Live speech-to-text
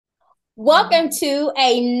Welcome to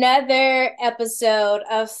another episode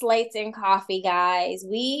of Slates and Koffee, guys.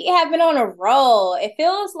 We have been on a roll. It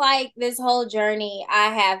feels like this whole journey I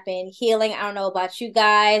have been healing. I don't know about you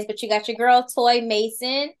guys, but you got your girl Toy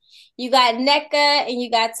Mason, you got Nneka, and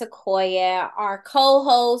you got Tequoia, our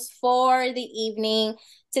co-host for the evening.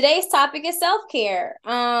 Today's topic is self-care.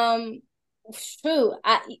 Honestly,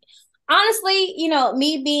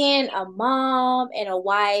 me being a mom and a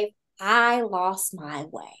wife, I lost my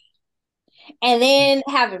way, and then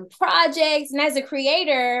having projects. And as a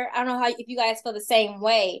creator, I don't know how if you guys feel the same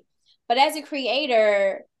way, but as a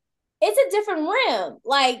creator, it's a different realm.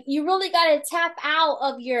 Like, you really got to tap out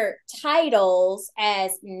of your titles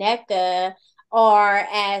as Nneka or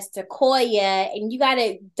as Tequoia, and you got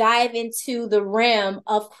to dive into the realm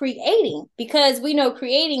of creating, because we know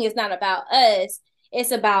creating is not about us,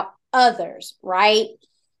 it's about others, right?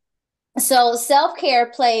 So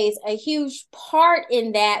self-care plays a huge part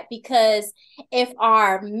in that, because if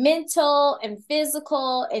our mental and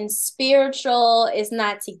physical and spiritual is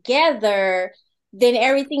not together, then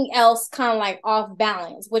everything else kind of like off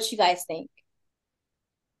balance. What you guys think?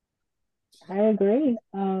 I agree.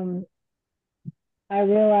 I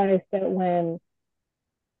realize that when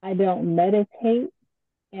I don't meditate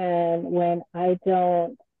and when I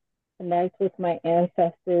don't connect with my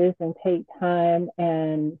ancestors and take time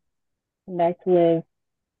and connect with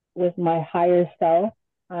my higher self,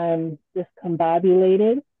 I'm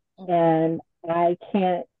discombobulated and I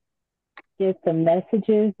can't get the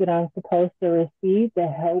messages that I'm supposed to receive to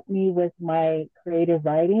help me with my creative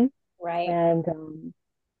writing. Right. And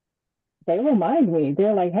they remind me,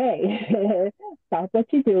 they're like, hey, stop what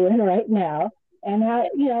you're doing right now and how,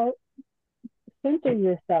 center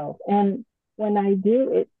yourself. And when I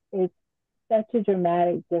do it, it's such a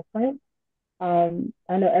dramatic difference.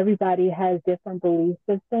 I know everybody has different belief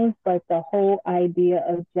systems, but the whole idea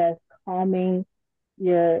of just calming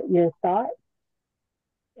your thoughts,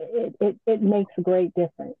 it makes a great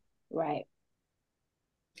difference. Right.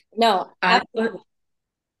 No, I absolutely.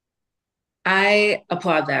 I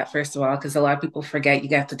applaud that, first of all, because a lot of people forget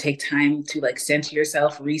you have to take time to like center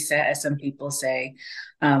yourself, reset, as some people say.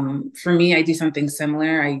 For me, I do something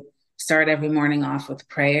similar. I start every morning off with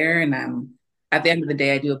prayer, and at the end of the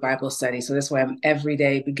day, I do a Bible study. So that's why I'm every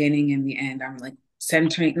day, beginning and the end, I'm like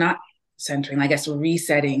centering, not centering, I guess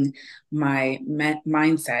resetting my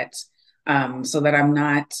mindset, so that I'm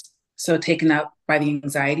not so taken up by the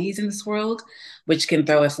anxieties in this world, which can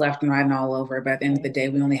throw us left and right and all over. But at the end of the day,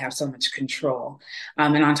 we only have so much control.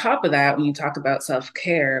 And on top of that, when you talk about self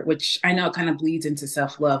care, which I know kind of bleeds into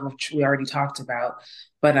self love, which we already talked about,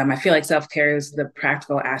 but I feel like self care is the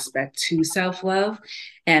practical aspect to self love.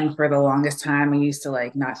 And for the longest time, I used to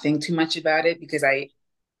like not think too much about it because I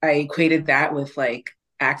equated that with like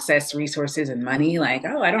access, resources, and money. Like,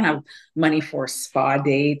 oh, I don't have money for a spa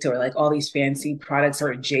date or like all these fancy products or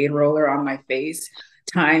a jade roller on my face,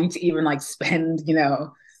 time to even like spend,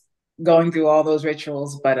 going through all those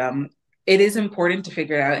rituals. But it is important to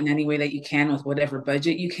figure it out in any way that you can with whatever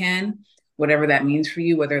budget you can, whatever that means for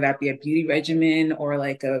you, whether that be a beauty regimen or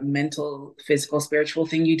like a mental, physical, spiritual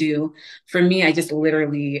thing you do. For me, I just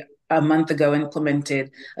literally a month ago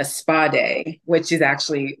implemented a spa day, which is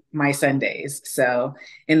actually my Sundays. So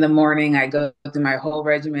in the morning, I go through my whole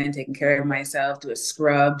regimen, taking care of myself, do a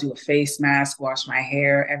scrub, do a face mask, wash my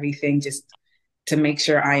hair, everything just to make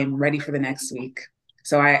sure I am ready for the next week.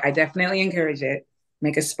 So I definitely encourage it.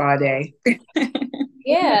 Make a spa day. I have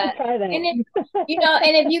Yeah. to try And if that.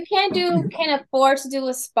 and if you can't afford to do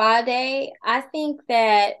a spa day, I think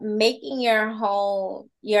that making your home,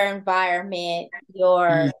 your environment,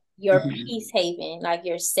 your Mm-hmm. peace haven, like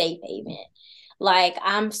your safe haven. Like,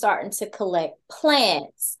 I'm starting to collect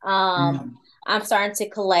plants. Mm-hmm. I'm starting to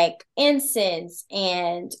collect incense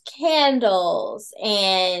and candles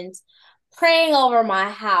and praying over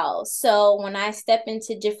my house. So when I step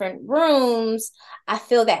into different rooms, I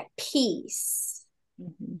feel that peace.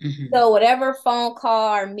 Mhm. Mm-hmm. So whatever phone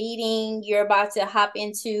call or meeting you're about to hop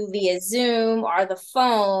into via Zoom or the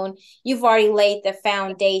phone, you've already laid the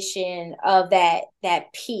foundation of that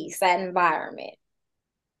peace, that environment.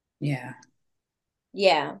 Yeah.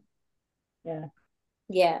 Yeah. Yeah,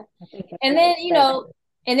 Yeah. I think And that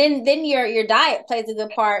then, that your diet plays a good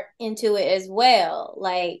part into it as well.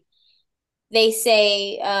 Like, they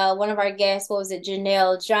say, one of our guests, what was it,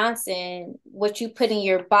 Janelle Johnson, what you put in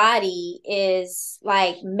your body is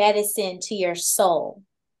like medicine to your soul.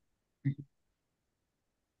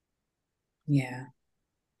 Yeah.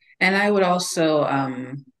 And I would also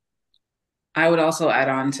add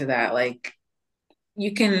on to that, like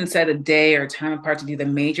you can set a day or time apart to do the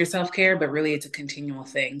major self-care, but really it's a continual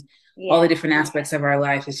thing. Yeah. All the different aspects of our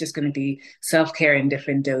life is just going to be self-care in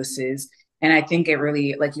different doses. And I think it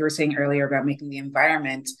really, like you were saying earlier about making the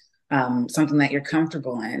environment something that you're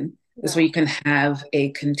comfortable in. This way you can have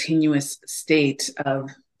a continuous state of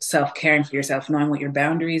self-caring for yourself, knowing what your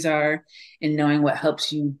boundaries are and knowing what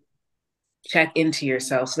helps you check into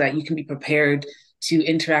yourself so that you can be prepared to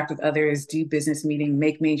interact with others, do business meeting,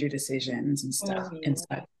 make major decisions and stuff and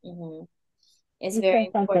such. It's You very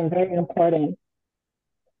said something important. very important.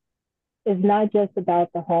 It's not just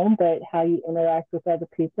about the home, but how you interact with other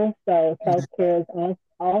people. So self-care is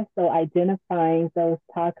also identifying those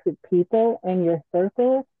toxic people in your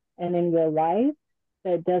circle and in your life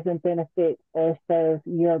that doesn't benefit or serve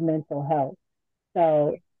your mental health.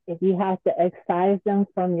 So if you have to excise them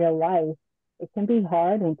from your life, it can be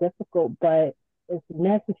hard and difficult, but it's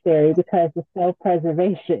necessary because it's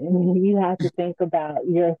self-preservation. You have to think about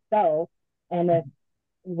yourself. And if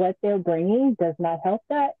what they're bringing does not help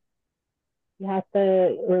that, you have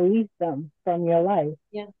to release them from your life.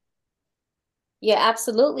 Yeah. Yeah,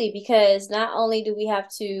 absolutely. Because not only do we have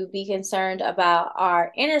to be concerned about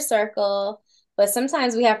our inner circle, but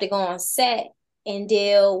sometimes we have to go on set and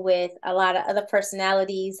deal with a lot of other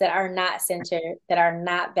personalities that are not centered, that are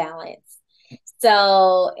not balanced.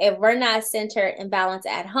 So if we're not centered and balanced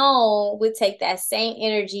at home, we take that same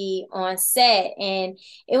energy on set, and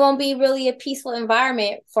it won't be really a peaceful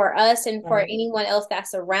environment for us and for anyone else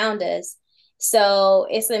that's around us. So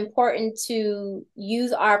it's important to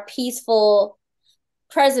use our peaceful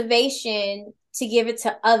preservation to give it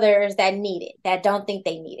to others that need it, that don't think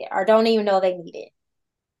they need it, or don't even know they need it.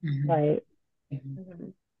 Right.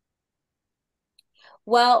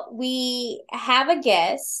 Well, we have a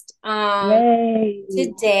guest Yay.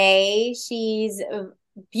 today. She's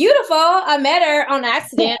beautiful. I met her on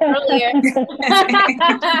accident earlier.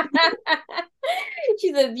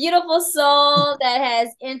 She's a beautiful soul that has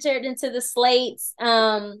entered into the slates.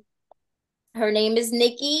 Her name is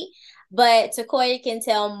Nikki, but Tequoia can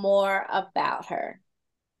tell more about her.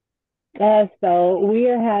 So we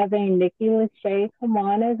are having Nikki LaShae come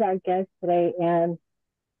on as our guest today, and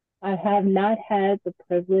I have not had the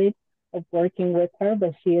privilege of working with her,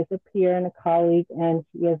 but she is a peer and a colleague, and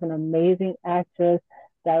she is an amazing actress,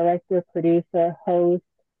 director, producer, host,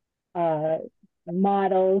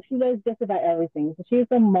 model. She does just about everything. So she's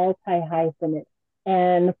a multi-hyphenate.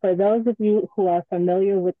 And for those of you who are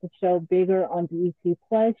familiar with the show Bigger on BET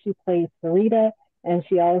Plus, she plays Sarita, and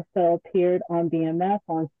she also appeared on BMF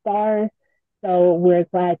on Stars. So we're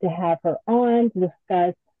glad to have her on to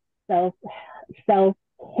discuss self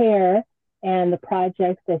care and the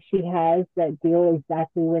projects that she has that deal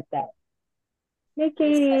exactly with that.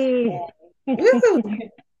 Nikki. I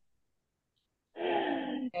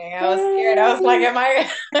was scared. I was like, am I?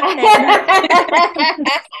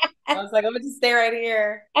 I was like, I'm gonna just stay right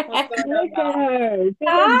here. Look at her. She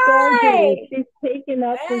looks gorgeous. She's taking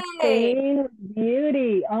up the screen with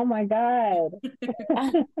beauty. Oh my God.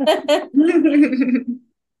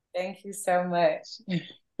 Thank you so much.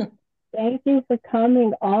 Thank you for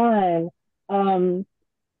coming on.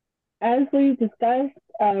 As we discussed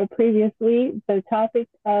previously, the topic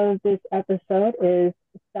of this episode is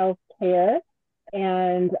self-care.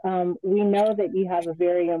 And we know that you have a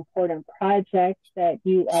very important project that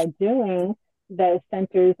you are doing that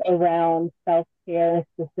centers around self-care,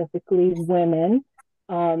 specifically women,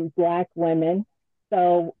 Black women.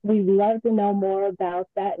 So we'd love to know more about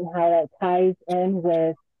that and how that ties in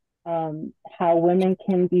with how women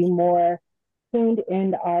can be more tuned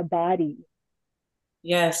into our bodies.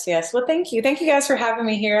 Yes, yes. Well, thank you. Thank you guys for having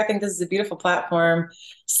me here. I think this is a beautiful platform.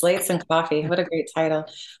 Slates and Koffee. What a great title.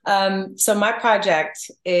 So my project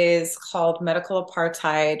is called Medical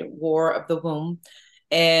Apartheid, War of the Womb.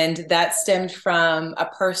 And that stemmed from a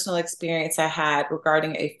personal experience I had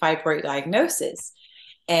regarding a fibroid diagnosis.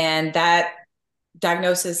 And that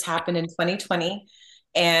diagnosis happened in 2020.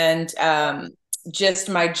 And just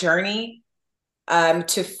my journey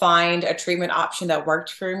to find a treatment option that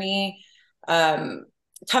worked for me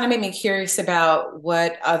kind of made me curious about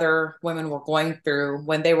what other women were going through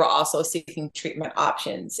when they were also seeking treatment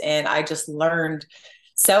options. And I just learned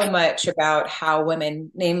so much about how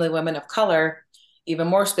women, namely women of color, even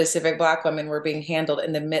more specific, Black women, were being handled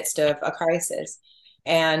in the midst of a crisis.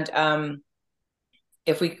 And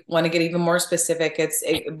if we want to get even more specific,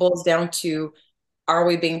 it boils down to, are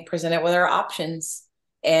we being presented with our options?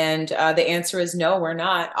 And the answer is no, we're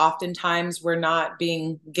not. Oftentimes, we're not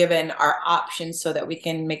being given our options so that we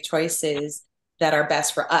can make choices that are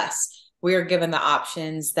best for us. We are given the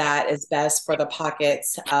options that is best for the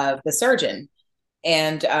pockets of the surgeon.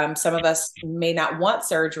 And some of us may not want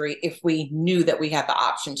surgery if we knew that we had the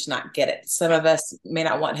option to not get it. Some of us may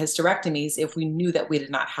not want hysterectomies if we knew that we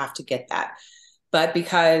did not have to get that. But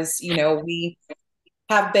because, we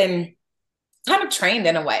have been kind of trained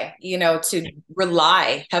in a way, to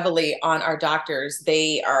rely heavily on our doctors.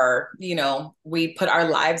 They are, we put our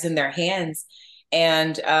lives in their hands,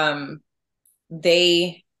 and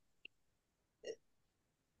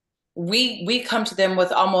we come to them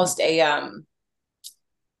with almost a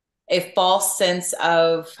false sense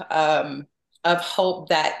of hope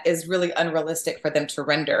that is really unrealistic for them to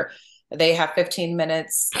render. They have 15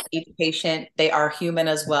 minutes each patient. They are human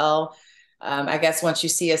as well. I guess once you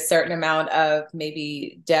see a certain amount of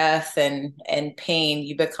maybe death and pain,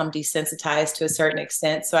 you become desensitized to a certain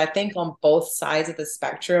extent. So I think on both sides of the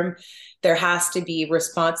spectrum, there has to be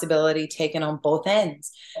responsibility taken on both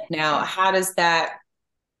ends. Now, how does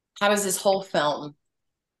this whole film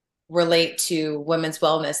relate to women's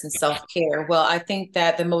wellness and self-care? Well, I think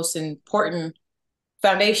that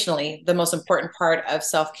foundationally, the most important part of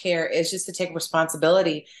self-care is just to take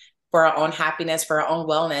responsibility for our own happiness, for our own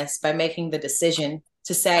wellness, by making the decision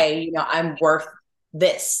to say, I'm worth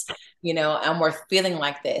this, I'm worth feeling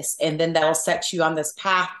like this. And then that'll set you on this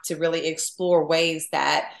path to really explore ways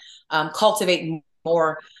that cultivate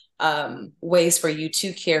more ways for you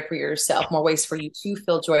to care for yourself, more ways for you to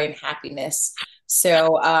feel joy and happiness.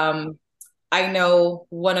 So I know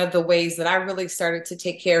one of the ways that I really started to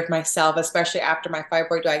take care of myself, especially after my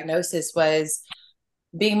fibroid diagnosis, was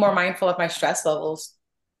being more mindful of my stress levels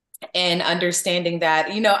and understanding that,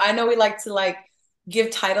 I know we like to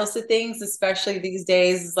give titles to things, especially these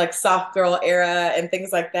days, like soft girl era and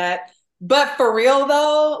things like that. But for real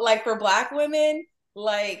though, for Black women,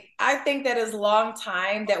 I think that is a long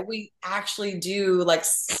time that we actually do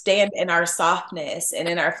stand in our softness and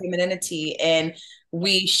in our femininity, and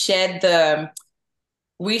we shed the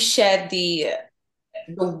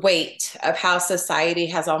weight of how society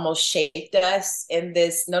has almost shaped us in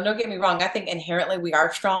this. No, don't get me wrong. I think inherently we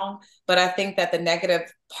are strong, but I think that the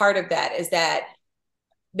negative part of that is that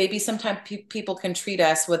maybe sometimes people can treat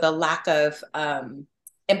us with a lack of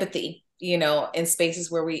empathy, in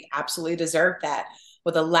spaces where we absolutely deserve that,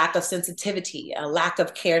 with a lack of sensitivity, a lack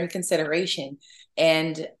of care and consideration.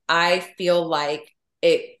 And I feel like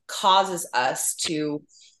it causes us to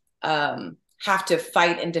have to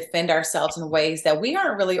fight and defend ourselves in ways that we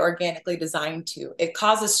aren't really organically designed to. It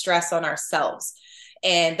causes stress on ourselves.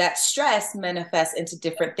 And that stress manifests into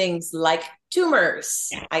different things like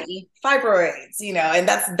tumors, i.e. fibroids, and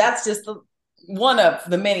that's just one of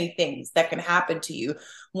the many things that can happen to you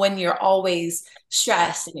when you're always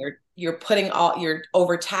stressed and you're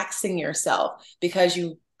overtaxing yourself because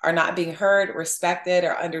you are not being heard, respected,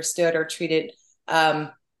 or understood, or treated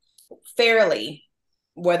fairly,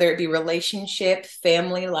 whether it be relationship,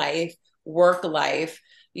 family life, work life,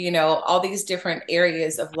 all these different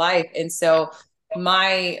areas of life. And so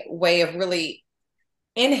my way of really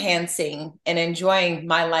enhancing and enjoying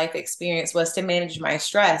my life experience was to manage my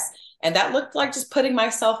stress. And that looked like just putting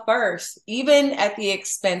myself first, even at the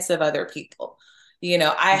expense of other people.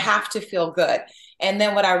 I have to feel good. And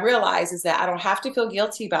then what I realized is that I don't have to feel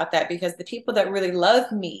guilty about that, because the people that really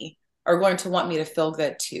love me are going to want me to feel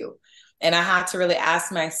good too. And I had to really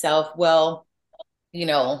ask myself, well,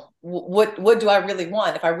 what do I really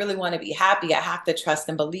want? If I really want to be happy, I have to trust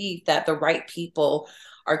and believe that the right people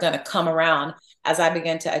are going to come around as I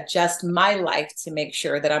begin to adjust my life to make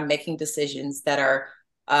sure that I'm making decisions that are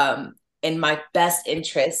in my best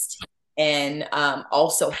interest and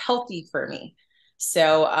also healthy for me.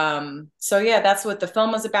 So yeah, that's what the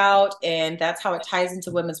film was about, and that's how it ties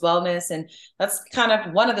into women's wellness. And that's kind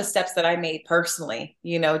of one of the steps that I made personally,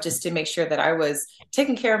 just to make sure that I was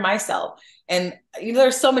taking care of myself. And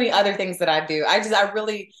there's so many other things that I do. I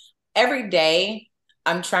really, every day,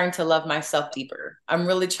 I'm trying to love myself deeper. I'm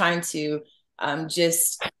really trying to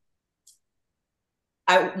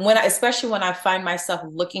especially when I find myself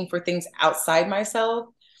looking for things outside myself,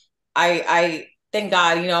 I thank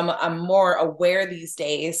God, I'm more aware these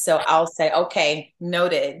days. So I'll say, okay,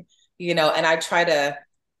 noted, and I try to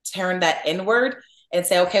turn that inward and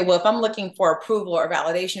say, okay, well, if I'm looking for approval or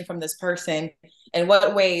validation from this person, in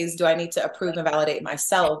what ways do I need to approve and validate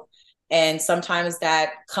myself? And sometimes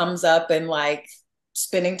that comes up in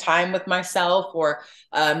spending time with myself, or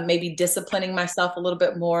maybe disciplining myself a little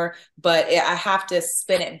bit more, but I have to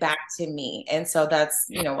spin it back to me. And so that's,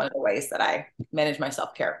 one of the ways that I manage my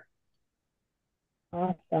self-care.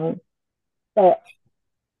 Awesome. So,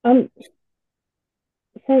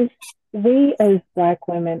 since we as Black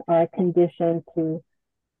women are conditioned to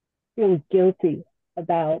feel guilty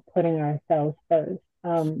about putting ourselves first,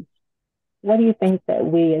 what do you think that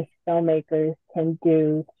we as filmmakers can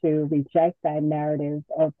do to reject that narrative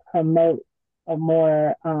or promote a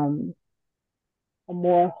more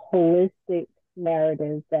holistic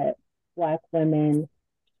narrative that Black women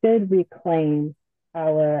should reclaim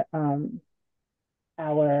our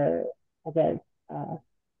I guess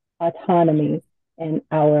autonomy and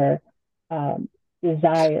our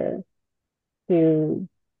desire to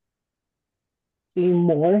be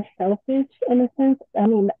more selfish in a sense. I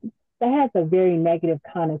mean, that has a very negative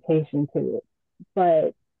connotation to it,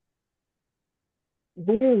 but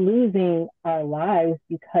we're losing our lives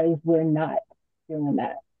because we're not doing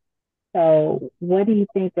that. So, what do you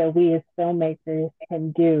think that we as filmmakers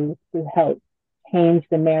can do to help change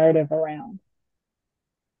the narrative around?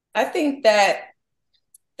 I think that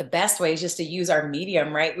the best way is just to use our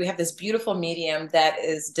medium, right? We have this beautiful medium that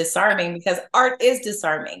is disarming because art is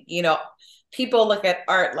disarming. You know, people look at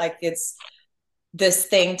art like it's this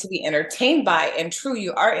thing to be entertained by, and true,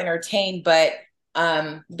 you are entertained, but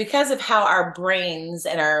because of how our brains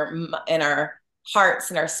and our hearts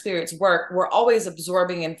and our spirits work, we're always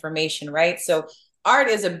absorbing information, right? So art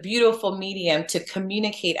is a beautiful medium to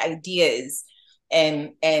communicate ideas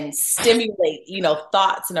and stimulate, you know,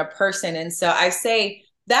 thoughts in a person. And so I say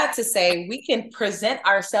that to say we can present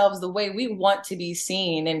ourselves the way we want to be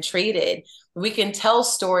seen and treated. We can tell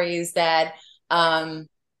stories that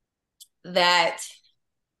that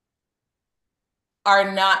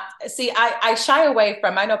are not, see, I shy away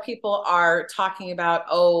from, I know people are talking about,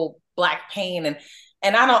 oh, Black pain, and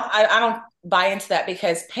I don't buy into that,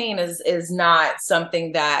 because pain is not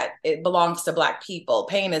something that it belongs to Black people.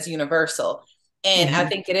 Pain is universal. And I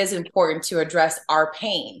think it is important to address our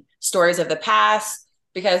pain, stories of the past,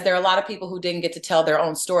 because there are a lot of people who didn't get to tell their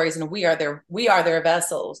own stories, and we are their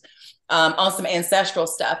vessels on some ancestral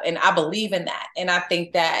stuff. And I believe in that. And I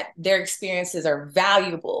think that their experiences are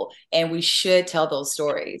valuable and we should tell those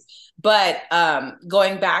stories. But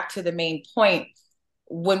going back to the main point,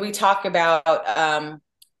 when we talk about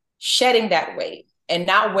shedding that weight and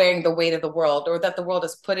not wearing the weight of the world, or that the world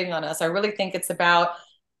is putting on us, I really think it's about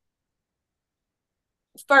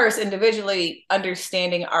first individually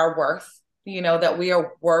understanding our worth, you know, that we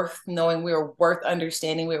are worth knowing, we are worth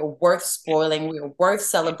understanding, we are worth spoiling, we are worth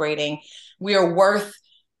celebrating, we are worth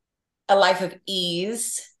a life of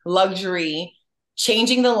ease, luxury,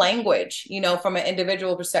 changing the language, you know, from an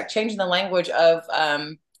individual perspective, changing the language of,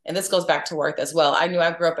 and this goes back to worth as well. I knew I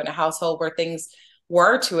grew up in a household where things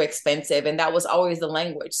were too expensive, and that was always the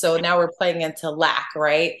language. So now we're playing into lack,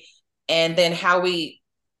 right? And then how we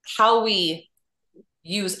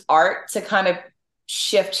use art to kind of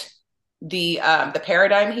shift the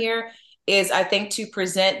paradigm here is, I think, to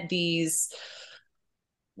present these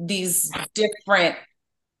different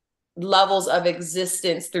levels of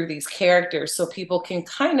existence through these characters, so people can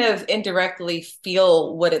kind of indirectly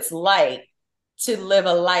feel what it's like to live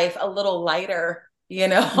a life a little lighter, you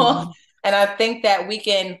know. And I think that we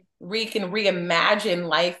can reimagine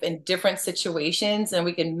life in different situations, and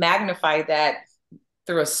we can magnify that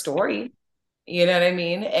through a story. You know what I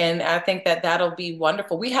mean? And I think that that'll be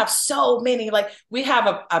wonderful. We have so many, like, we have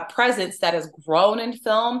a presence that has grown in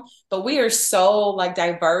film, but we are so like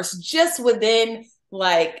diverse just within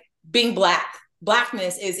like being Black.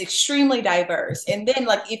 Blackness is extremely diverse. And then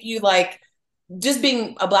like, if you like, just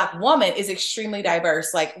being a Black woman is extremely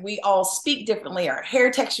diverse. Like, we all speak differently. Our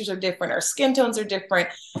hair textures are different. Our skin tones are different.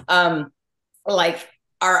 Like,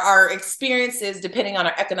 our experiences, depending on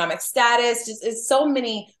our economic status, just is so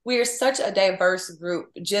many. We are such a diverse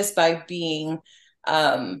group just by being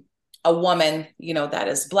a woman, you know, that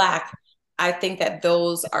is Black. I think that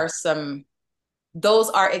those are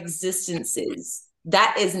existences.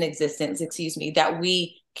 That is an existence, excuse me, that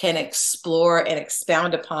we can explore and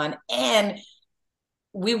expound upon. And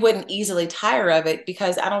we wouldn't easily tire of it,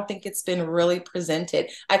 because I don't think it's been really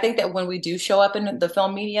presented. I think that when we do show up in the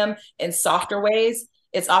film medium in softer ways,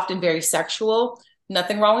 it's often very sexual.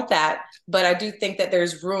 Nothing wrong with that. But I do think that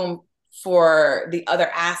there's room for the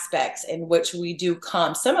other aspects in which we do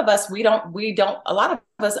come. Some of us, we don't, a lot of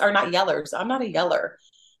us are not yellers. I'm not a yeller,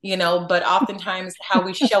 you know, but oftentimes how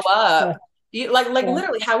we show up,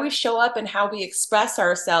 literally how we show up and how we express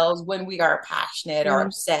ourselves when we are passionate or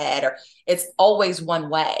upset, or it's always one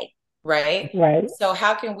way, right? Right. So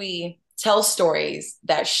how can we tell stories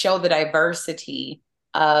that show the diversity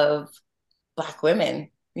of Black women,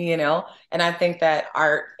 you know? And I think that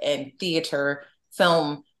art and theater,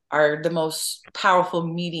 film are the most powerful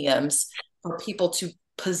mediums for people to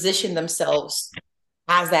position themselves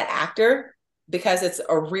as that actor, because it's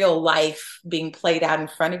a real life being played out in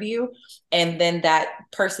front of you. And then that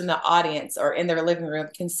person, the audience, or in their living room,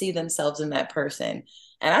 can see themselves in that person.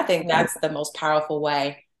 And I think that's the most powerful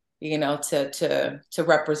way, you know, to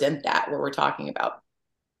represent that, what we're talking about.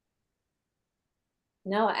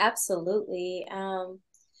 No, absolutely.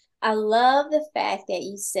 I love the fact that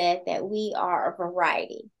you said that we are a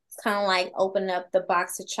variety. It's kind of like opening up the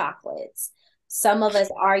box of chocolates. Some of us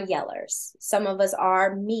are yellers. Some of us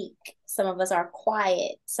are meek. Some of us are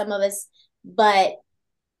quiet. Some of us, but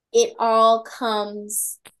it all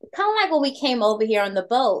comes kind of like when we came over here on the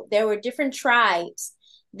boat. There were different tribes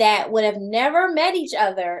that would have never met each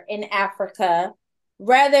other in Africa.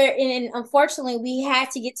 Rather, and unfortunately, we had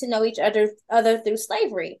to get to know each other through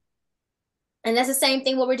slavery. And that's the same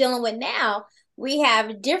thing what we're dealing with now. We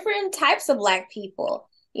have different types of Black people.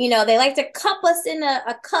 You know, they like to cup us in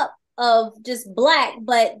a cup of just Black,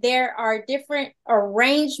 but there are different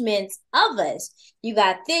arrangements of us. You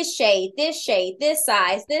got this shade, this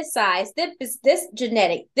size, this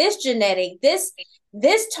genetic,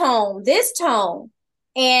 this tone.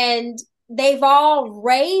 And they've all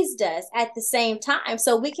raised us at the same time.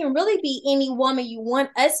 So we can really be any woman you want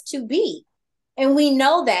us to be. And we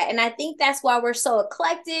know that. And I think that's why we're so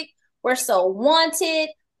eclectic. We're so wanted.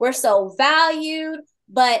 We're so valued.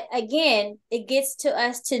 But again, it gets to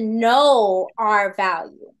us to know our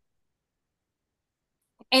value.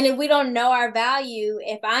 And if we don't know our value,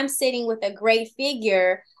 if I'm sitting with a great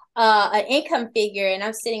figure, an income figure, and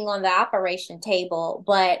I'm sitting on the operation table,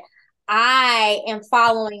 but I am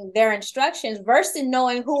following their instructions versus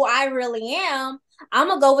knowing who I really am, I'm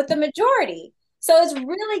going to go with the majority. So it's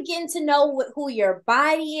really getting to know who your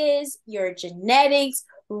body is, your genetics,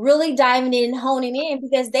 really diving in and honing in,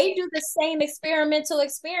 because they do the same experimental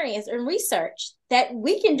experience and research that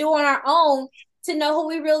we can do on our own to know who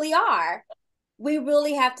we really are. We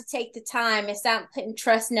really have to take the time and stop putting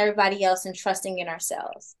trust in everybody else and trusting in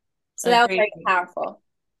ourselves. So that was very powerful.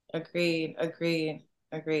 Agreed.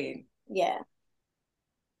 Yeah.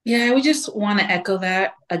 Yeah, we just want to echo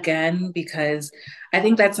that again, because I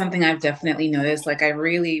think that's something I've definitely noticed. Like, I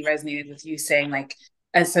really resonated with you saying, like,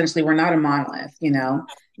 essentially, we're not a monolith, you know,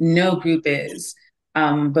 no group is.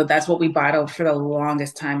 But that's what we battled for the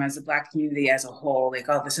longest time as a Black community as a whole. Like,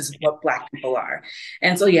 oh, this is what Black people are.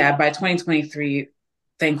 And so, yeah, by 2023,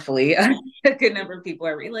 thankfully, a good number of people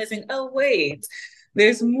are realizing, oh, wait,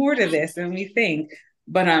 there's more to this than we think.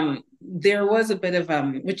 But there was a bit of,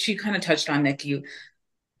 which you kind of touched on, Nikki,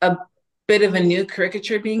 a bit of a new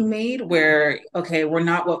caricature being made where, okay, we're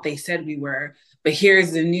not what they said we were, but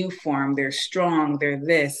here's the new form. They're strong, they're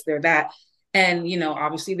this, they're that. And, you know,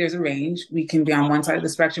 obviously there's a range. We can be on one side of the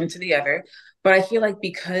spectrum to the other. But I feel like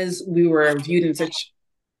because we were viewed in such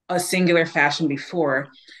a singular fashion before,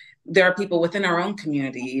 there are people within our own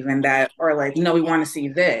community even that are like, no, we want to see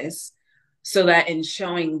this. So that in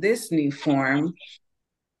showing this new form,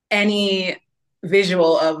 any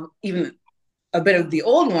visual of even a bit of the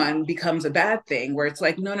old one becomes a bad thing, where it's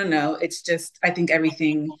like, no, it's just, I think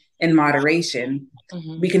everything in moderation.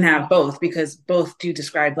 We can have both, because both do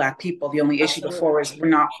describe Black people. The only issue before was we're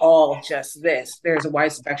not all just this. There's a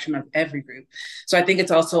wide spectrum of every group. So I think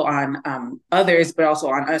it's also on others, but also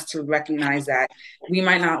on us to recognize that we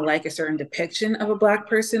might not like a certain depiction of a Black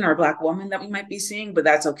person or a Black woman that we might be seeing, but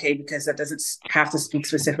that's okay, because that doesn't have to speak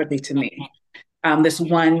specifically to me. This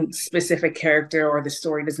one specific character or the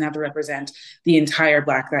story doesn't have to represent the entire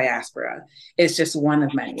Black diaspora. It's just one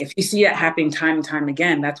of many. If you see it happening time and time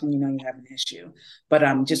again, that's when you know you have an issue. But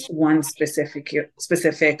just one specific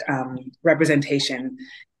representation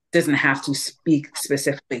doesn't have to speak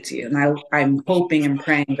specifically to you. And I'm hoping and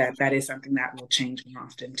praying that that is something that will change more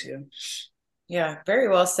often too. Yeah, very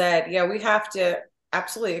well said. Yeah, we have to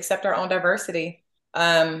absolutely accept our own diversity.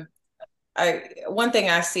 One thing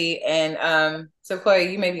I see, and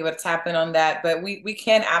Tequoia, you may be able to tap in on that, but we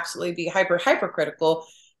can absolutely be hypercritical,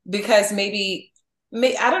 because maybe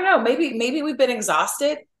I don't know, maybe we've been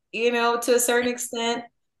exhausted, you know, to a certain extent.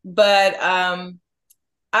 But I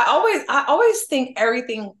always think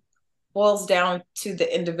everything boils down to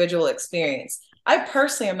the individual experience. I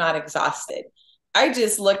personally am not exhausted. I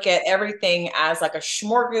just look at everything as like a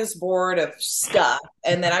smorgasbord of stuff,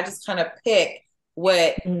 and then I just kind of pick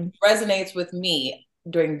what resonates with me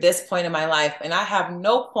during this point in my life. And I have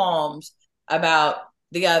no qualms about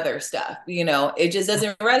the other stuff. You know, it just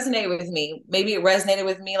doesn't resonate with me. Maybe it resonated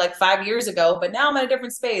with me like 5 years ago, but now I'm in a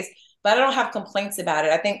different space, but I don't have complaints about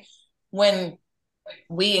it. I think when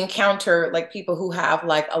we encounter like people who have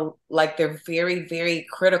like they're very, very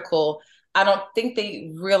critical, I don't think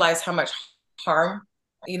they realize how much harm,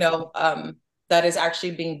 you know, that is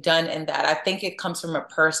actually being done in that. I think it comes from a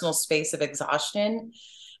personal space of exhaustion.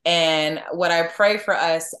 And what I pray for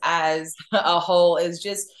us as a whole is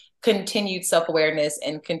just continued self-awareness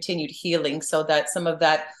and continued healing, so that some of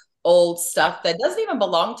that old stuff that doesn't even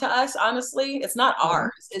belong to us, honestly, it's not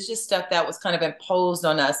ours. It's just stuff that was kind of imposed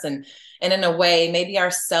on us, and in a way, maybe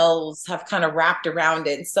our cells have kind of wrapped around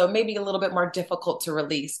it. So maybe a little bit more difficult to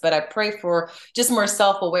release. But I pray for just more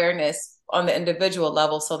self-awareness on the individual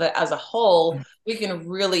level, so that as a whole, we can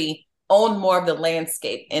really own more of the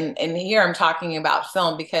landscape. And here I'm talking about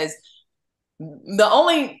film, because the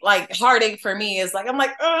only like heartache for me is like, I'm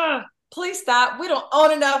like, please stop. We don't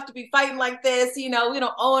own enough to be fighting like this. We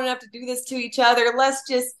don't own enough to do this to each other. Let's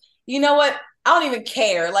just, you know what? I don't even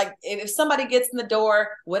care. Like, if somebody gets in the door,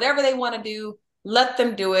 whatever they want to do, let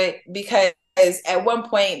them do it. Because at one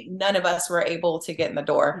point, none of us were able to get in the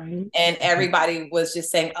door. And everybody was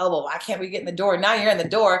just saying, oh, well, why can't we get in the door? Now you're in the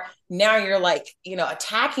door. Now you're like,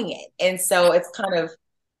 attacking it. And so it's kind of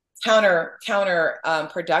counter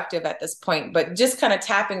productive at this point. But just kind of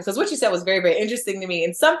tapping, because what you said was very, very interesting to me,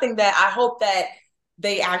 and something that I hope that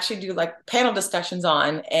they actually do like panel discussions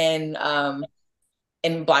on, and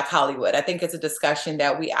in Black Hollywood. I think it's a discussion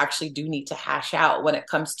that we actually do need to hash out when it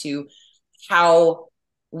comes to how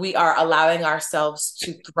we are allowing ourselves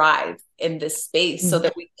to thrive in this space, so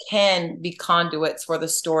that we can be conduits for the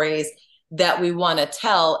stories that we want to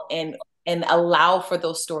tell, and allow for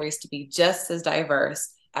those stories to be just as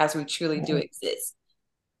diverse as we truly do exist.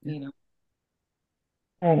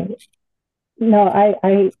 Right. No,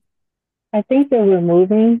 I think that we're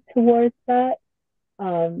moving towards that.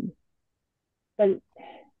 But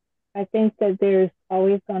I think that there's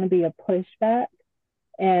always going to be a pushback,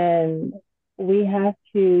 and we have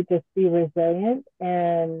to just be resilient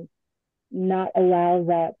and not allow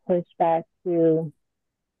that pushback to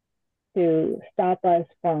stop us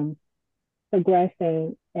from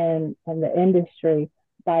progressing in the industry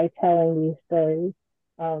by telling these stories.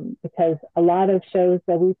 Because a lot of shows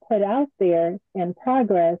that we put out there in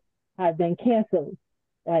progress have been canceled,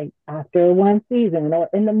 like after one season or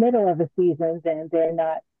in the middle of a season, then they're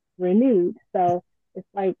not renewed. So it's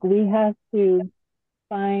like we have to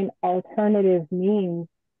find alternative means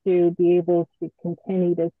to be able to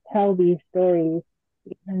continue to tell these stories,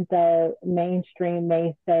 even though mainstream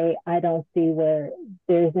may say, I don't see where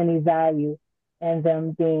there's any value in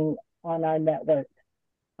them being on our network.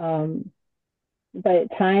 But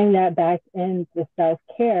tying that back into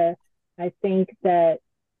self-care, I think that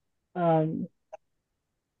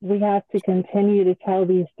we have to continue to tell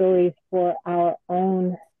these stories for our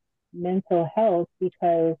own mental health,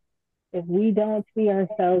 because if we don't see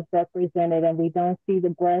ourselves represented and we don't see the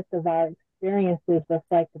breadth of our experiences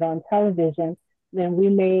reflected on television, then we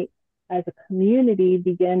may, as a community,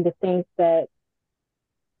 begin to think that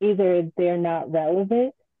either they're not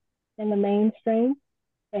relevant in the mainstream,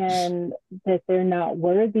 and that they're not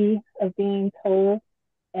worthy of being told,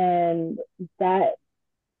 and that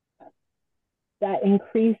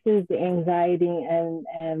increases the anxiety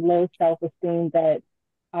and low self-esteem that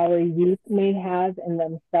our youth may have in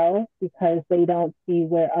themselves, because they don't see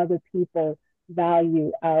where other people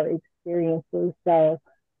value our experiences. So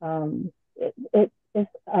it's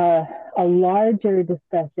a larger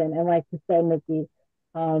discussion, and like you said, Nikki,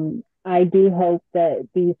 I do hope that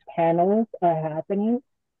these panels are happening,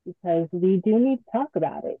 because we do need to talk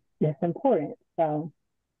about it. It's important. So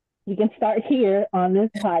you can start here on this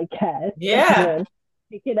podcast. Yeah.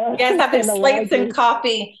 Pick it up. You guys have the Slates and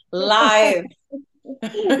Koffee live.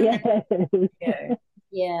 Yes.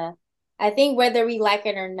 Yeah. I think whether we like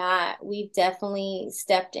it or not, we've definitely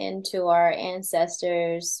stepped into our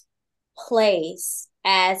ancestors' place,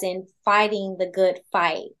 as in fighting the good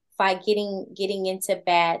fight, getting into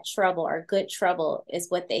bad trouble, or good trouble is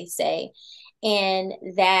what they say. And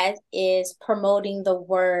that is promoting the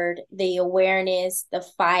word, the awareness, the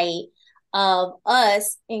fight of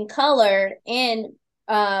us in color in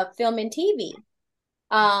film and TV.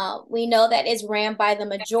 We know that it's ran by the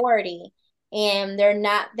majority, and there are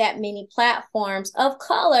not that many platforms of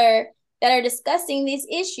color that are discussing these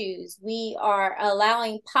issues. We are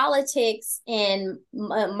allowing politics and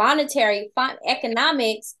monetary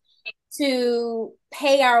economics to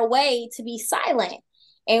pay our way to be silent.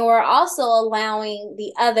 And we're also allowing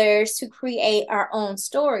the others to create our own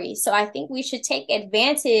stories. So I think we should take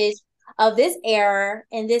advantage of this era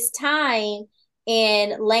and this time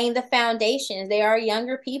in laying the foundations. There are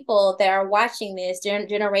younger people that are watching this,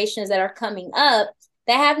 generations that are coming up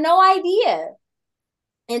that have no idea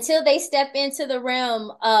until they step into the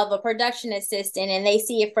realm of a production assistant and they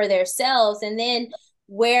see it for themselves. And then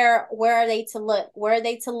where are they to look? Where are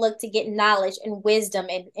they to look to get knowledge and wisdom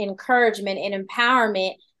and encouragement and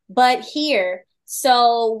empowerment? But here,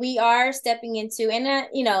 so we are stepping into, and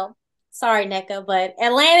sorry, Nneka, but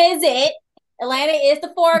Atlanta is it. Atlanta is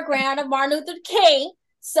the foreground of Martin Luther King.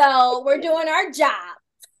 So we're doing our job.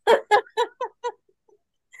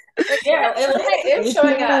 Yeah, Atlanta is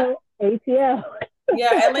showing up. ATL.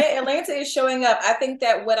 Yeah, Atlanta is showing up. I think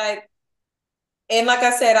that and like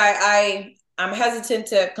I said, I'm hesitant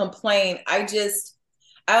to complain.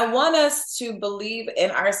 I want us to believe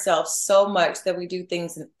in ourselves so much that we do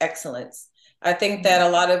things in excellence. I think that a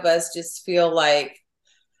lot of us just feel like,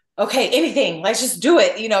 okay, anything, let's just do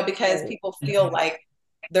it, because people feel like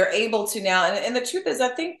they're able to now. And the truth is, I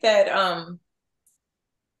think that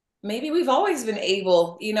maybe we've always been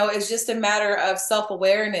able, it's just a matter of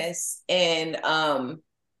self-awareness and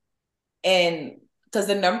because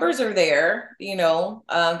the numbers are there,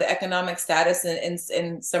 the economic status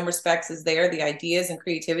in some respects is there, the ideas and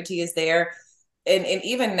creativity is there. And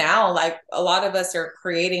even now, like a lot of us are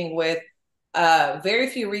creating with very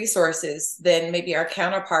few resources than maybe our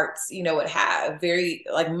counterparts, would have. Very,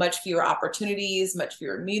 like, much fewer opportunities, much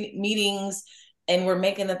fewer meetings, and we're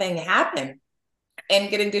making the thing happen and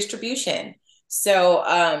getting distribution. So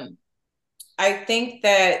I think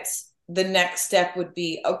that the next step would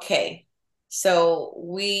be, okay, so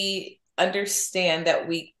we understand that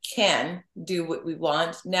we can do what we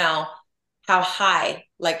want. Now, how high,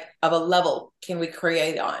 like, of a level can we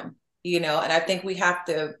create on? And I think we have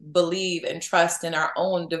to believe and trust in our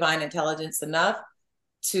own divine intelligence enough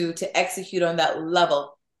to execute on that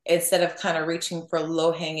level instead of kind of reaching for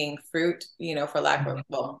low-hanging fruit, for lack of,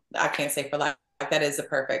 well, I can't say for lack, that is a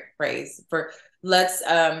perfect phrase. For let's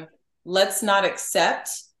not accept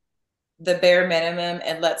the bare minimum,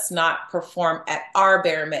 and let's not perform at our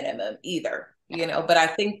bare minimum either, but I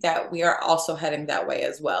think that we are also heading that way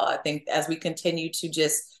as well. I think as we continue to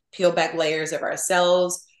just peel back layers of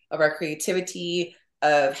ourselves, of our creativity,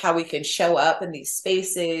 of how we can show up in these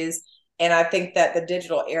spaces. And I think that the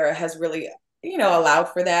digital era has really, allowed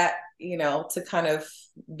for that, to kind of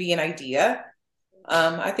be an idea.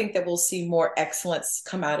 I think that we'll see more excellence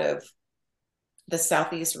come out of the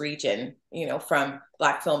Southeast region, from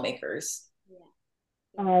Black filmmakers.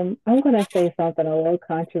 I'm going to say something a little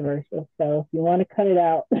controversial, so if you want to cut it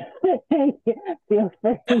out, feel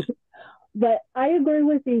free. But I agree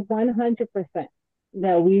with you 100%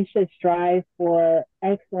 that we should strive for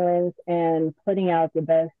excellence and putting out the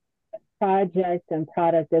best project and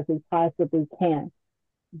product as we possibly can.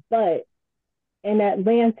 But in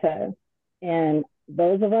Atlanta, and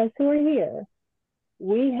those of us who are here,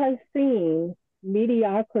 we have seen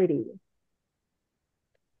mediocrity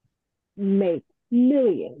make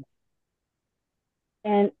millions.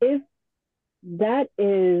 And if that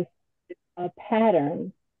is a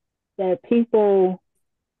pattern that people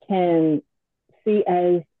can see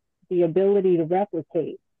as the ability to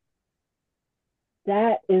replicate,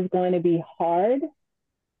 that is going to be hard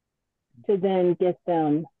to then get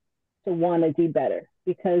them to want to do better,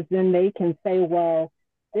 because then they can say, well,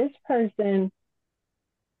 this person,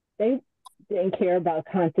 they didn't care about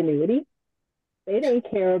continuity. They didn't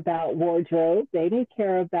care about wardrobe. They didn't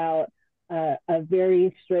care about a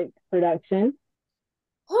very strict production.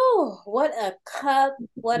 Oh, what a cup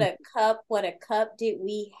did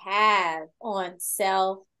we have on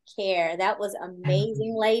self-care. That was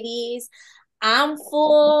amazing, ladies. I'm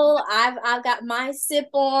full. I've got my sip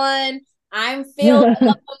on. I'm filled up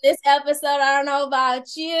on this episode. I don't know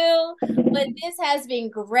about you, but this has been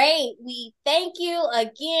great. We thank you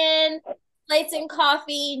again. Slates and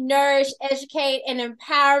Koffee, nourish, educate, and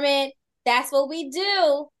empowerment. That's what we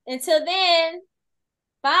do. Until then,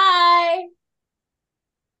 bye.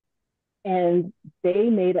 And they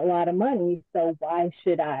made a lot of money, so why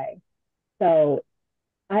should I? So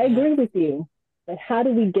I agree with you, but how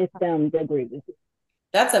do we get them to agree with you?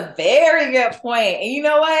 That's a very good point. And you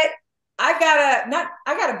know what? I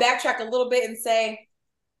gotta backtrack a little bit and say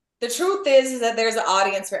the truth is that there's an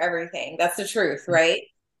audience for everything. That's the truth, right?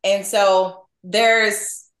 And so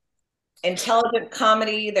there's intelligent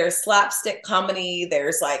comedy, there's slapstick comedy,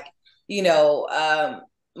 there's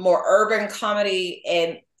more urban comedy,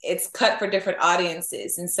 and it's cut for different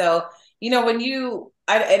audiences. And so,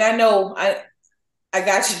 I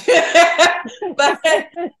got you. but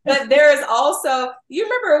there is also, you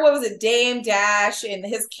remember, what was it, Dame Dash and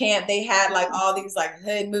his camp, they had like all these like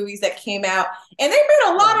hood movies that came out, and they made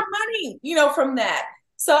a lot of money, from that.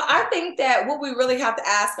 So I think that what we really have to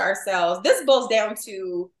ask ourselves, this boils down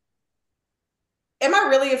to, am I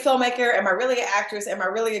really a filmmaker? Am I really an actress? Am I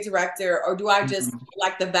really a director? Or do I just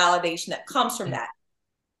like the validation that comes from that?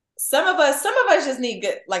 Some of us just need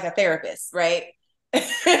like a therapist, right?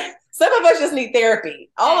 Some of us just need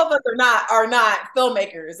therapy. All of us are not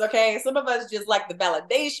filmmakers, okay? Some of us just like the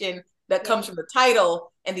validation that comes from the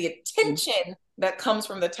title and the attention that comes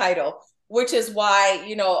from the title. which is why,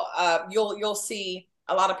 you'll see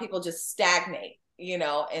a lot of people just stagnate,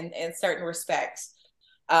 in certain respects.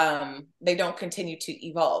 They don't continue to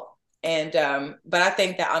evolve. And but I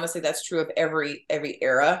think that honestly that's true of every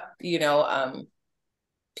era.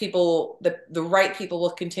 People, the right people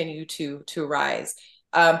will continue to rise.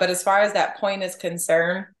 But as far as that point is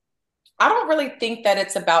concerned, I don't really think that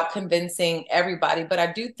it's about convincing everybody, but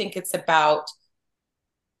I do think it's about,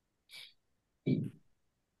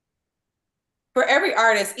 for every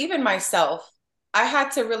artist, even myself, I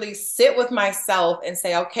had to really sit with myself and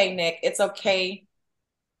say, okay, Nick, it's okay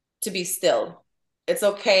to be still. It's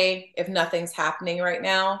okay if nothing's happening right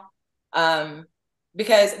now.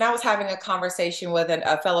 Because, and I was having a conversation with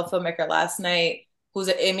a fellow filmmaker last night who's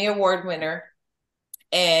an Emmy Award winner.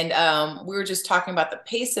 And we were just talking about the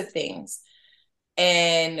pace of things.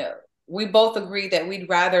 And we both agreed that we'd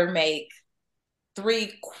rather make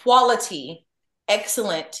 3 quality,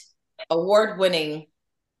 excellent, award-winning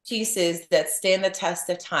pieces that stand the test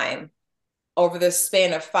of time over the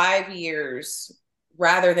span of 5 years,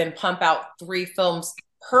 rather than pump out 3 films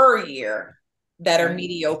per year that are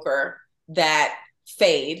mediocre, that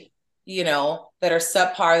fade, that are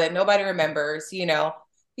subpar, that nobody remembers. Yeah,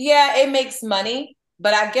 it makes money,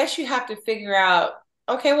 but I guess you have to figure out,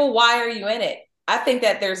 okay, well, why are you in it? I think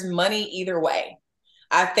that there's money either way.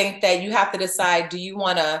 I think that you have to decide, do you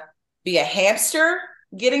want to be a hamster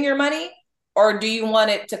getting your money, or do you want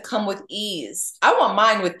it to come with ease? I want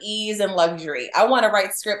mine with ease and luxury. I want to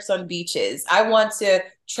write scripts on beaches. I want to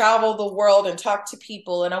travel the world and talk to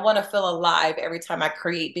people, and I want to feel alive every time I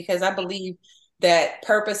create, because I believe that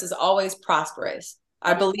purpose is always prosperous.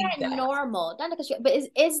 I believe that. Normal, but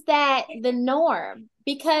is that the norm?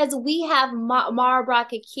 Because we have Mara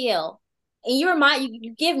Brock Akil, and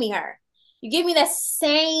you give me her. You give me the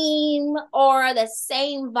same aura, the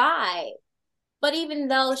same vibe. But even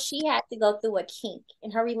though she had to go through a kink in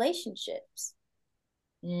her relationships.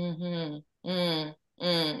 Jump in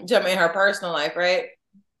her personal life, right?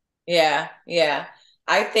 Yeah.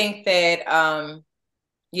 I think that,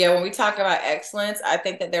 when we talk about excellence, I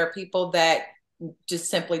think that there are people that just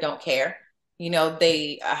simply don't care.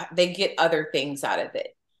 They get other things out of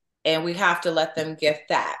it, and we have to let them get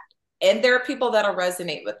that. And there are people that'll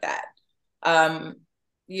resonate with that.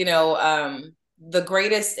 The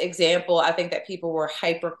greatest example I think that people were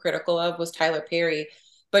hypercritical of was Tyler Perry.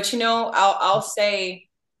 But I'll say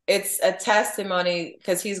it's a testimony,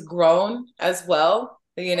 because he's grown as well.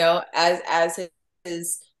 As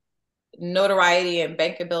his notoriety and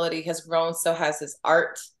bankability has grown, so has his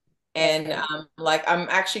art. And I'm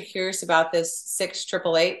actually curious about this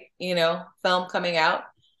 688, film coming out.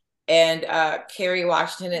 And Kerry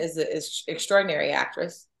Washington is an extraordinary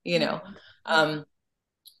actress,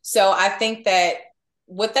 So I think that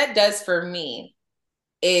what that does for me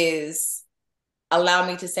is allow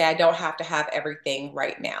me to say I don't have to have everything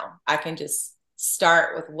right now. I can just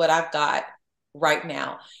start with what I've got right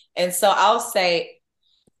now. And so I'll say,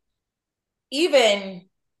 even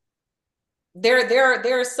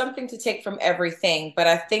there's something to take from everything, but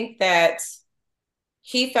I think that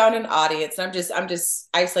he found an audience. And I'm just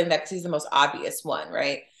isolating that because he's the most obvious one,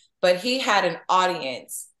 right? But he had an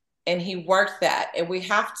audience, and he worked that, and we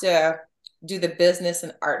have to do the business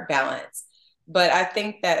and art balance. But I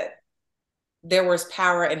think that there was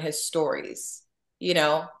power in his stories,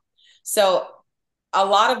 So a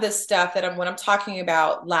lot of this stuff when I'm talking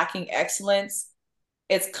about lacking excellence,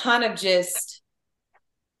 it's kind of just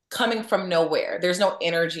coming from nowhere. There's no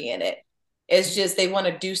energy in it. It's just they want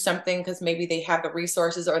to do something because maybe they have the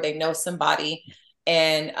resources or they know somebody.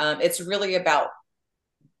 And it's really about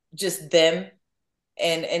just them.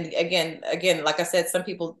 And again, like I said, some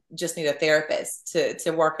people just need a therapist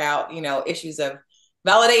to work out, issues of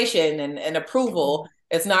validation and approval.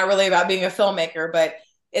 It's not really about being a filmmaker, but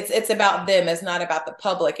it's about them. It's not about the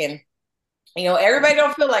public. And, everybody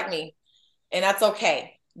don't feel like me, and that's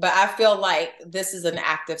okay. But I feel like this is an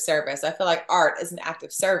act of service. I feel like art is an act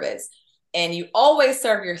of service. And you always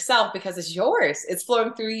serve yourself because it's yours. It's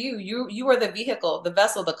flowing through you. You are the vehicle, the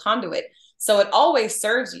vessel, the conduit. So it always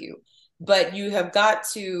serves you. But you have got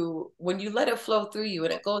to, when you let it flow through you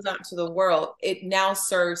and it goes out into the world, it now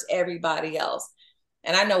serves everybody else.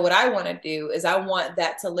 And I know what I want to do is I want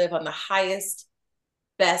that to live on the highest,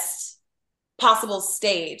 best possible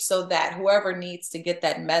stage, so that whoever needs to get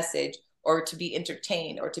that message, or to be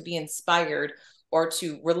entertained, or to be inspired, or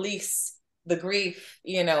to release the grief,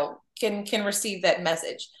 can receive that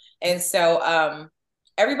message. And so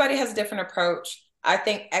everybody has a different approach. I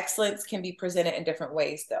think excellence can be presented in different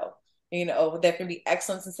ways, though. There can be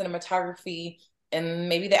excellence in cinematography, and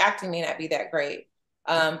maybe the acting may not be that great.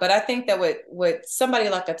 But I think that what somebody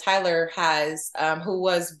like a Tyler has, who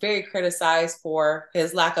was very criticized for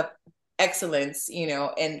his lack of excellence,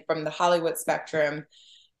 and from the Hollywood spectrum,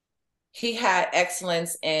 he had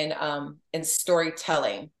excellence in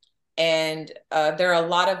storytelling. And there are a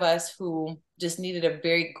lot of us who just needed a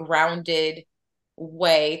very grounded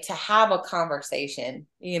way to have a conversation,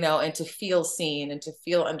 and to feel seen and to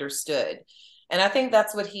feel understood. And I think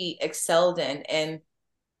that's what he excelled in. And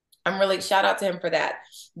I'm really shout out to him for that.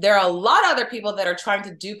 There are a lot of other people that are trying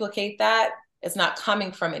to duplicate that. It's not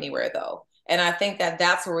coming from anywhere though. And I think that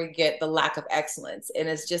that's where we get the lack of excellence. And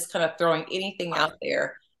it's just kind of throwing anything out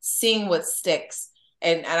there, seeing what sticks.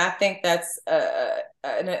 And I think that's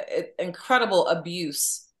an incredible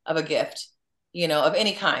abuse of a gift, of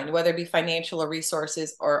any kind, whether it be financial or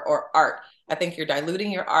resources or art. I think you're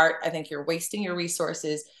diluting your art. I think you're wasting your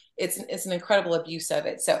resources. It's an incredible abuse of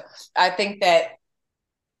it. So I think that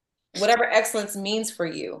whatever excellence means for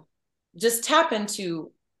you, just tap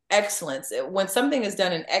into excellence. When something is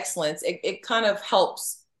done in excellence, it kind of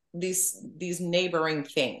helps these neighboring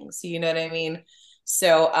things. You know what I mean?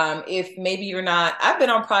 So if maybe you're not, I've been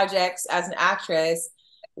on projects as an actress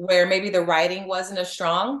where maybe the writing wasn't as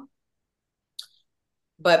strong,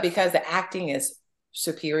 but because the acting is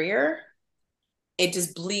superior, it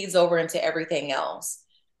just bleeds over into everything else.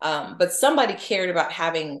 But somebody cared about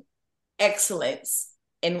having excellence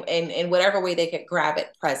in whatever way they could grab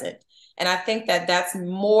it present. And I think that that's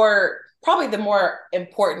probably the more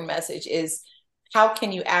important message is how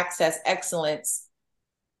can you access excellence,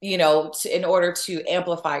 in order to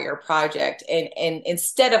amplify your project. And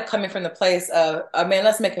instead of coming from the place of, oh, man,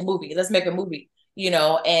 let's make a movie,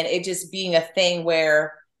 and it just being a thing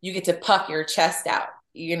where you get to puff your chest out,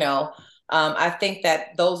 I think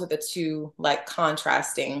that those are the two like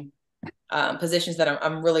contrasting positions that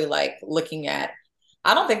I'm really like looking at.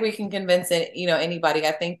 I don't think we can convince anybody.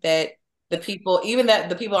 I think that the people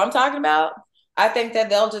I'm talking about, I think that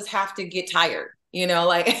they'll just have to get tired.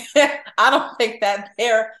 I don't think that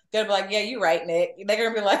they're gonna be like, yeah, you're right, Nick. They're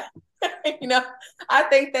gonna be like, I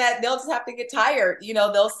think that they'll just have to get tired.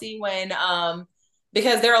 They'll see when,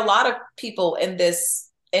 because there are a lot of people in this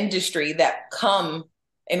industry that come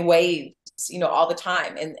in waves, all the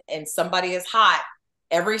time, and somebody is hot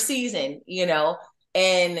every season,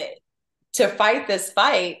 and to fight this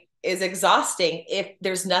fight is exhausting if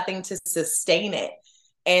there's nothing to sustain it.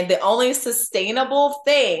 And the only sustainable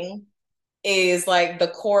thing is like the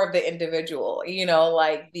core of the individual,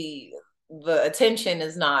 like the attention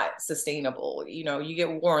is not sustainable. You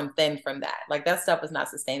get worn thin from that. Like that stuff is not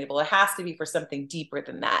sustainable. It has to be for something deeper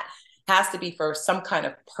than that. It has to be for some kind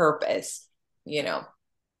of purpose, No,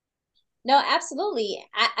 absolutely.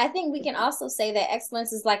 I think we can also say that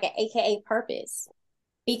excellence is like an AKA purpose.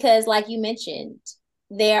 Because like you mentioned,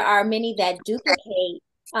 there are many that duplicate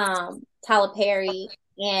Tyler Perry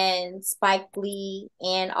and Spike Lee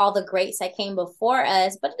and all the greats that came before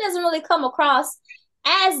us, but it doesn't really come across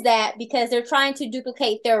as that because they're trying to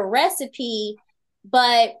duplicate their recipe,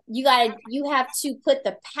 but you have to put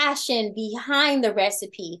the passion behind the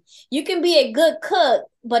recipe. You can be a good cook,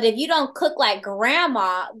 but if you don't cook like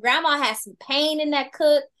grandma has some pain in that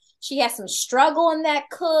cook. She had some struggle in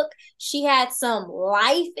that cook. She had some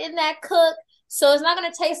life in that cook. So it's not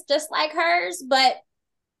going to taste just like hers, but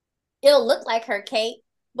it'll look like her cake,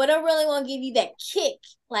 but it really won't give you that kick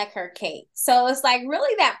like her cake. So it's like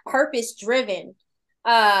really that purpose driven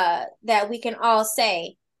that we can all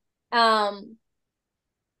say. Man,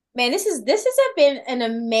 this has been an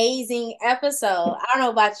amazing episode. I don't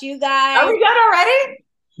know about you guys. Are we done already?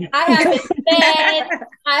 I have been fed.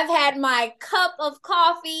 I've had my cup of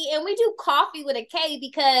coffee, and we do coffee with a K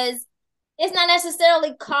because it's not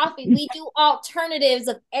necessarily coffee. We do alternatives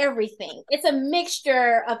of everything. It's a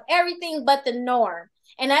mixture of everything but the norm.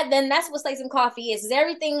 And that's what Slates and Koffee is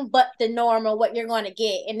everything but the norm of what you're going to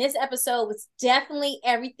get. And this episode was definitely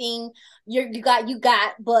everything you got,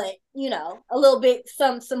 but a little bit,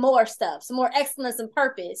 some more stuff, some more excellence and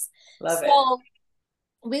purpose. Love it.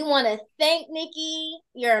 We want to thank Nikki.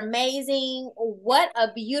 You're amazing. What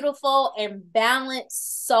a beautiful and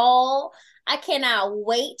balanced soul. I cannot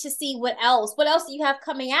wait to see what else do you have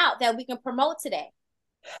coming out that we can promote today?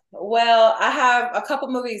 Well, I have a couple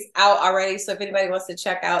movies out already. So if anybody wants to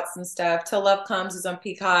check out some stuff, Till Love Comes is on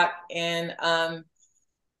Peacock, and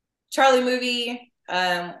Charlie movie,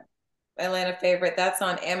 Atlanta Favorite, that's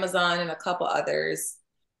on Amazon and a couple others.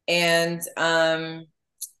 And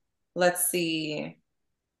let's see.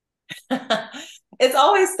 It's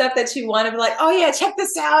always stuff that you want to be like, oh yeah, check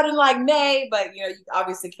this out, and like May, but you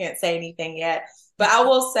obviously can't say anything yet. But I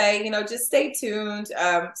will say, just stay tuned.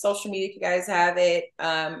 Social media, if you guys have it,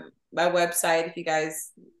 my website if you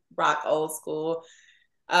guys rock old school.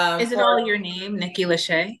 Is it all your name, Nikki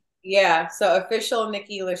LaShae? Yeah. So official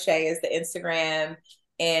Nikki LaShae is the Instagram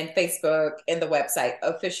and Facebook and the website,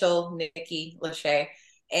 official Nikki LaShae.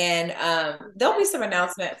 And there'll be some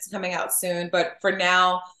announcements coming out soon. But for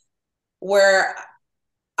now, where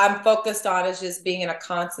I'm focused on is just being in a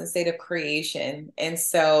constant state of creation. And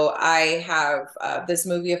so I have this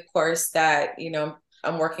movie, of course, that, you know,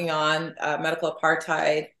 I'm working on, medical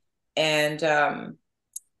apartheid, and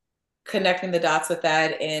connecting the dots with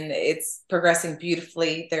that. And it's progressing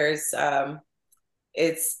beautifully. I'll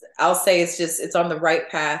say it's on the right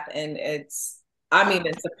path, and I'm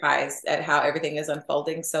even surprised at how everything is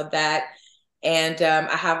unfolding. So that, and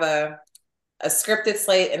I have a scripted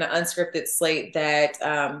slate and an unscripted slate that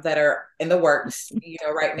are in the works, you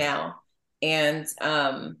know, right now, and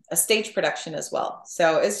a stage production as well.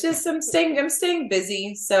 So it's just I'm staying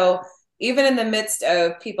busy. So even in the midst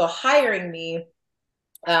of people hiring me,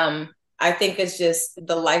 I think it's just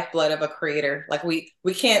the lifeblood of a creator. Like we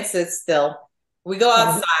can't sit still. We go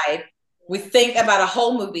outside. We think about a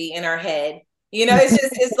whole movie in our head. You know,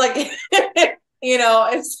 it's like you know,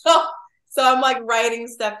 and so I'm like writing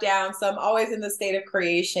stuff down. So I'm always in the state of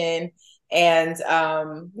creation. And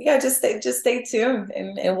yeah, just stay tuned,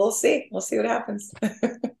 and we'll see. We'll see what happens.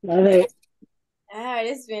 Love it.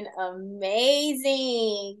 It's been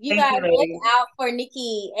amazing. You Thank guys you, look ladies. out for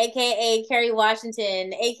Nikki, aka Kerry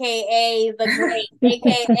Washington, aka the Great,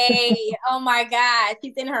 aka oh my God,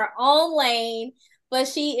 she's in her own lane, but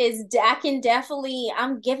she is. I can definitely.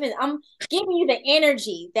 I'm giving you the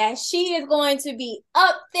energy that she is going to be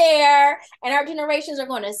up there, and our generations are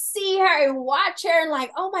going to see her and watch her, and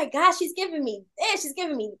like, oh my gosh, she's giving me this, she's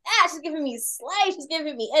giving me that, she's giving me slay, she's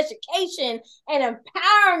giving me education and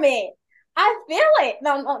empowerment. I feel it.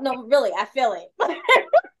 No, really, I feel it.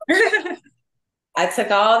 I took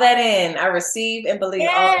all that in. I receive and believe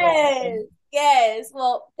all of that. Yes.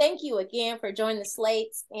 Well, thank you again for joining the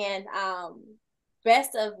Slates, and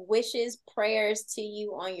best of wishes, prayers to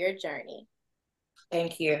you on your journey.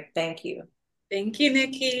 Thank you. Thank you. Thank you,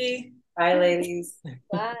 Nikki. Bye, ladies.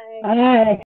 Bye. Bye.